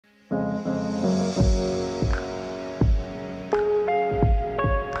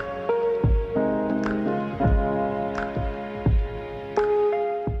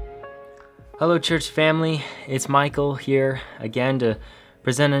Hello, church family. It's Michael here again to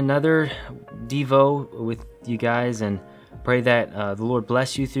present another Devo with you guys, and pray that the Lord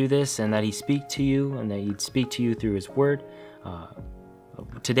bless you through this and that He speak to you and that He'd speak to you through His Word.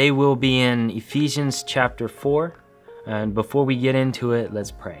 Today we'll be in Ephesians chapter 4, and before we get into it,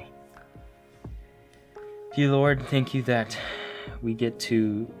 let's pray. Dear Lord, thank you that we get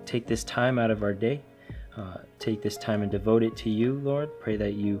to take this time out of our day, take this time and devote it to you, Lord. Pray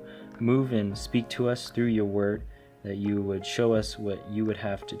that you move and speak to us through your word, that you would show us what you would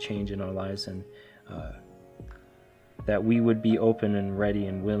have to change in our lives, and that we would be open and ready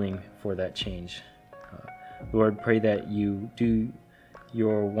and willing for that change. Lord, pray that you do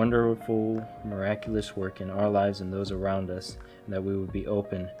your wonderful, miraculous work in our lives and those around us, and that we would be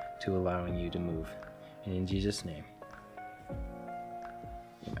open to allowing you to move. And in Jesus' name,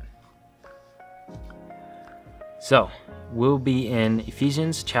 amen. So, we'll be in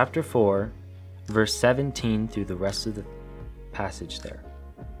Ephesians chapter 4, verse 17 through the rest of the passage there.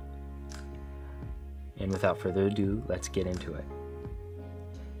 And without further ado, let's get into it.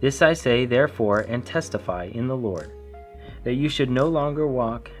 This I say, therefore, and testify in the Lord, that you should no longer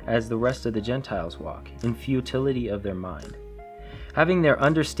walk as the rest of the Gentiles walk, in futility of their mind, having their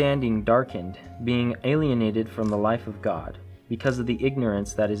understanding darkened, being alienated from the life of God, because of the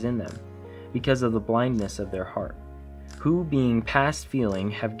ignorance that is in them, because of the blindness of their heart, who, being past feeling,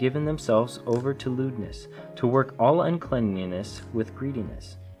 have given themselves over to lewdness, to work all uncleanliness with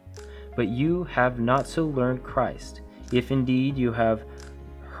greediness. But you have not so learned Christ, if indeed you have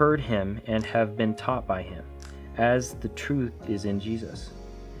heard him and have been taught by him, as the truth is in Jesus,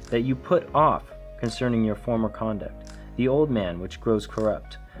 that you put off, concerning your former conduct, the old man which grows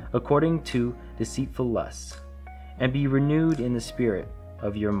corrupt, according to deceitful lusts, and be renewed in the spirit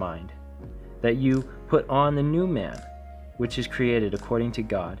of your mind, that you put on the new man, which is created according to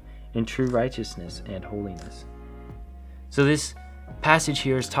God in true righteousness and holiness. So this passage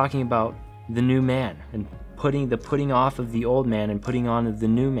here is talking about the new man and putting off of the old man and putting on of the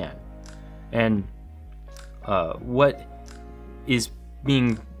new man. And what is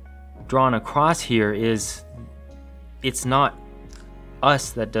being drawn across here is it's not us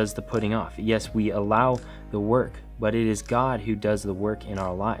that does the putting off. Yes, we allow the work, but it is God who does the work in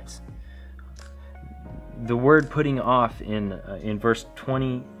our lives. The word putting off in verse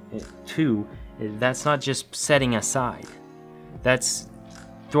 22, that's not just setting aside. That's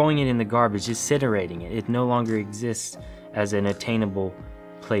throwing it in the garbage, incinerating it. It no longer exists as an attainable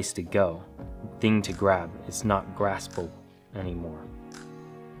place to go, thing to grab. It's not graspable anymore.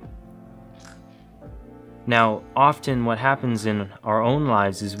 Now, often what happens in our own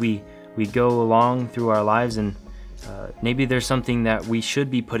lives is we go along through our lives, and maybe there's something that we should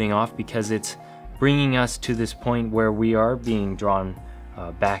be putting off because it's bringing us to this point where we are being drawn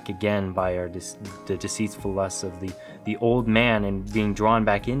back again by the deceitful lusts of the old man, and being drawn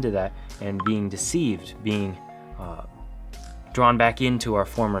back into that and being deceived, being drawn back into our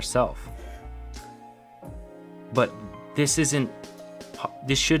former self. But this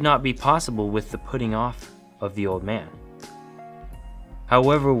should not be possible with the putting off of the old man.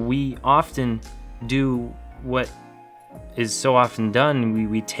 However, we often do what is so often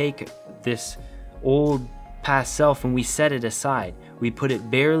done. We take this old past self and we set it aside. We put it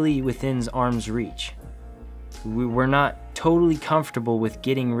barely within arm's reach. We're not totally comfortable with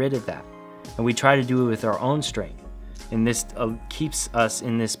getting rid of that, and we try to do it with our own strength. And this keeps us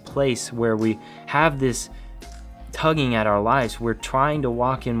in this place where we have this tugging at our lives. We're trying to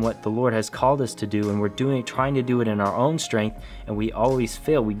walk in what the Lord has called us to do, and we're trying to do it in our own strength, and we always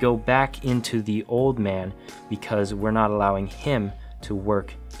fail. We go back into the old man because we're not allowing him to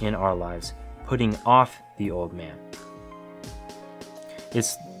work in our lives, putting off the old man.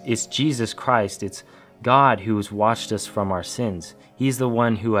 It's Jesus Christ, it's God who has washed us from our sins. He's the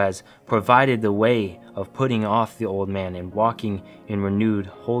one who has provided the way of putting off the old man and walking in renewed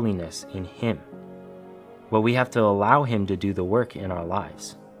holiness in him. But we have to allow him to do the work in our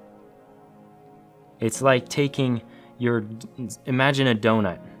lives. It's like taking imagine a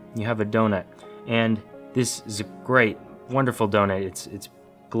donut. You have a donut, and this is a great, wonderful donut. It's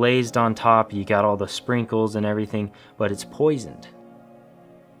glazed on top, you got all the sprinkles and everything, but it's poisoned.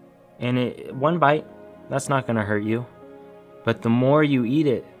 And one bite, that's not going to hurt you. But the more you eat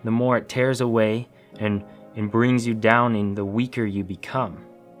it, the more it tears away and brings you down, and the weaker you become.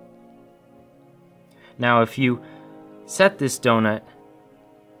 Now, if you set this donut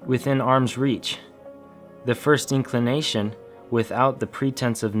within arm's reach, the first inclination, without the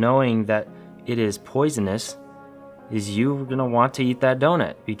pretense of knowing that it is poisonous, is you're going to want to eat that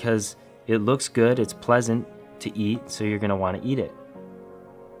donut because it looks good, it's pleasant to eat, so you're going to want to eat it.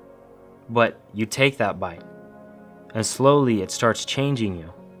 But you take that bite, and slowly it starts changing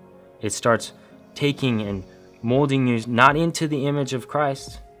you. It starts taking and molding you not into the image of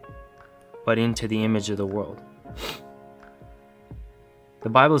Christ, but into the image of the world. The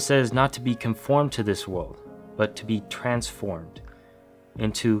Bible says not to be conformed to this world, but to be transformed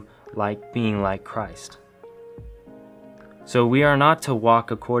into being like Christ. So we are not to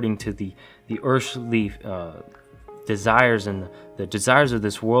walk according to the earthly desires and the desires of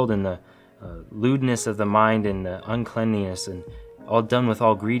this world, and the lewdness of the mind, and the uncleanliness, and all done with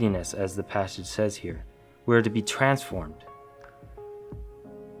all greediness, as the passage says here. We are to be transformed.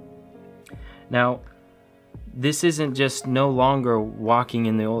 Now, this isn't just no longer walking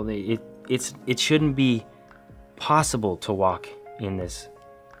in the old. It shouldn't be possible to walk in this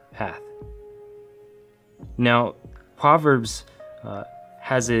path. Now, Proverbs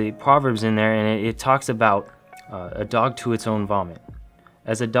has a Proverbs in there, and it talks about a dog to its own vomit.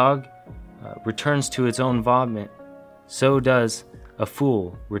 As a dog returns to its own vomit, so does a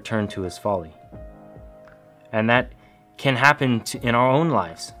fool return to his folly. And that can happen in our own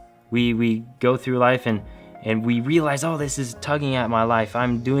lives. We go through life and we realize, oh, this is tugging at my life.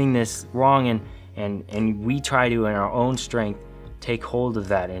 I'm doing this wrong, and we try to, in our own strength, take hold of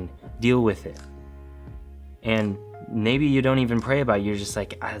that and deal with it. And maybe you don't even pray about it. You're just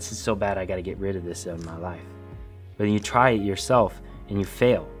like, this is so bad, I got to get rid of this out of my life. But you try it yourself and you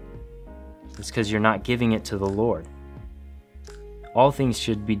fail. It's because you're not giving it to the Lord. All things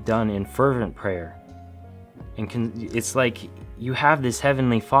should be done in fervent prayer. And it's like you have this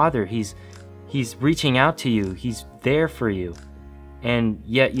heavenly Father. He's reaching out to you. He's there for you. And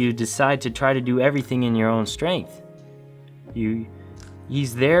yet you decide to try to do everything in your own strength.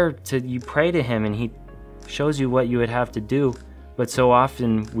 He's there you pray to him, and he shows you what you would have to do. But so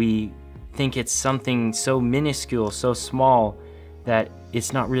often we think it's something so minuscule, so small, that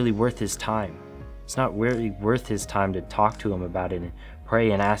it's not really worth his time. It's not really worth his time to talk to him about it and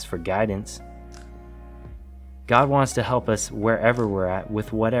pray and ask for guidance. God wants to help us wherever we're at,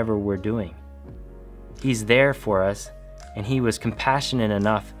 with whatever we're doing. He's there for us, and he was compassionate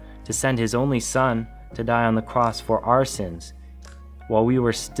enough to send his only Son to die on the cross for our sins, while we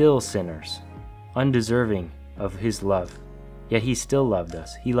were still sinners, undeserving of his love. Yet he still loved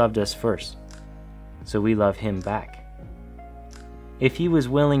us. He loved us first, so we love him back. If he was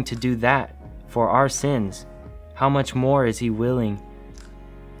willing to do that for our sins, how much more is he willing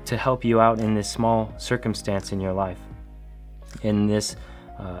to help you out in this small circumstance in your life, in this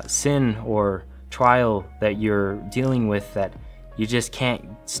sin or trial that you're dealing with that you just can't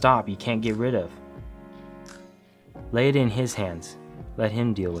stop, you can't get rid of? Lay it in his hands. Let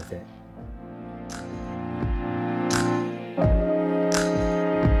him deal with it.